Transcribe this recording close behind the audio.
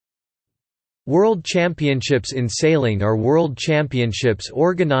World Championships in Sailing are world championships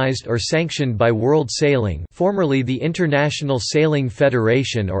organized or sanctioned by World Sailing, formerly the International Sailing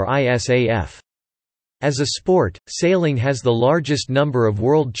Federation or ISAF. As a sport, sailing has the largest number of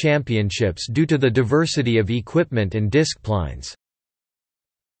world championships due to the diversity of equipment and disciplines.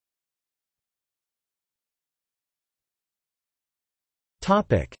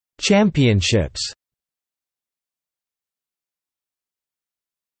 Topic: Championships.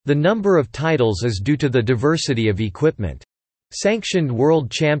 The number of titles is due to the diversity of equipment. Sanctioned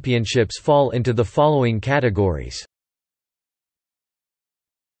world championships fall into the following categories.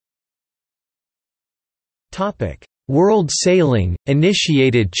 Topic: World Sailing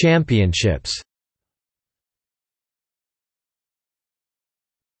Initiated Championships.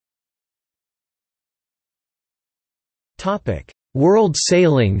 Topic: World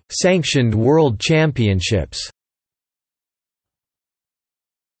Sailing Sanctioned World Championships.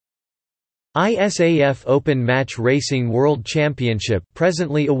 ISAF Open Match Racing World Championship,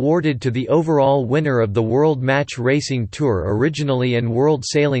 presently awarded to the overall winner of the World Match Racing Tour originally and World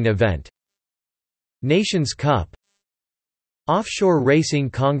Sailing Event. Nations Cup. Offshore Racing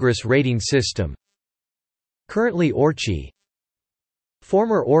Congress Rating System. Currently ORCHE.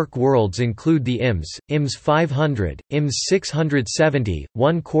 Former ORC Worlds include the IMS 500, IMS 670,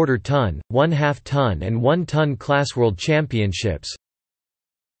 1/4 ton, 1/2 ton and 1 ton class World Championships.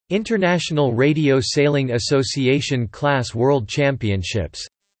 International Radio Sailing Association Class World Championships.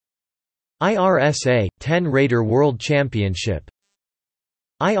 IRSA 10 Raider World Championship.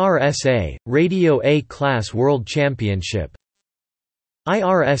 IRSA Radio A Class World Championship.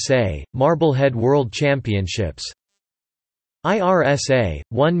 IRSA Marblehead World Championships. IRSA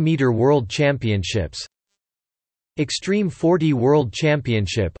 1 meter World Championships. Extreme 40 World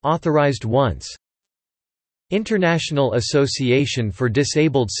Championship authorized once. International Association for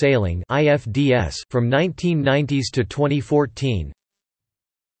Disabled Sailing (IFDS) from 1990s to 2014.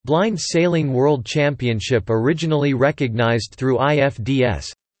 Blind Sailing World Championship originally recognized through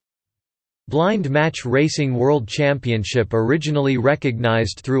IFDS. Blind Match Racing World Championship originally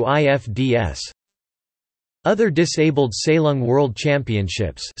recognized through IFDS. Other Disabled Sailing World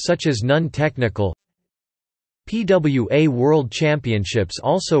Championships such as non-technical. PWA World Championships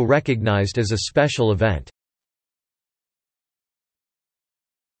also recognized as a special event.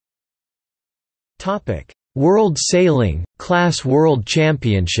 Topic: World Sailing Class World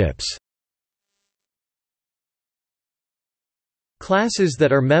Championships. Classes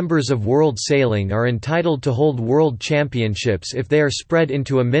that are members of World Sailing are entitled to hold World Championships if they are spread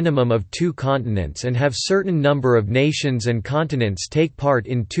into a minimum of 2 continents and have certain number of nations and continents take part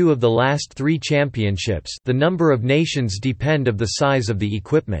in 2 of the last 3 championships. The number of nations depend of the size of the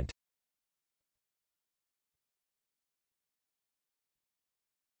equipment.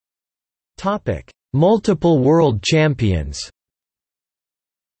 Topic: Multiple world champions.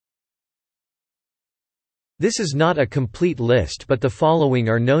 This is not a complete list, but the following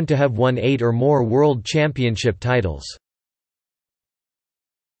are known to have won 8 or more world championship titles.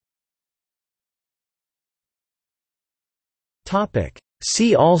 Topic: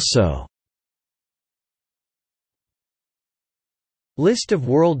 See also. List of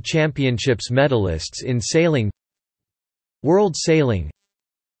World Championships medalists in sailing. World Sailing.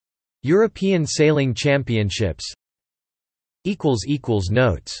 European Sailing Championships.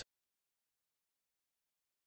 Notes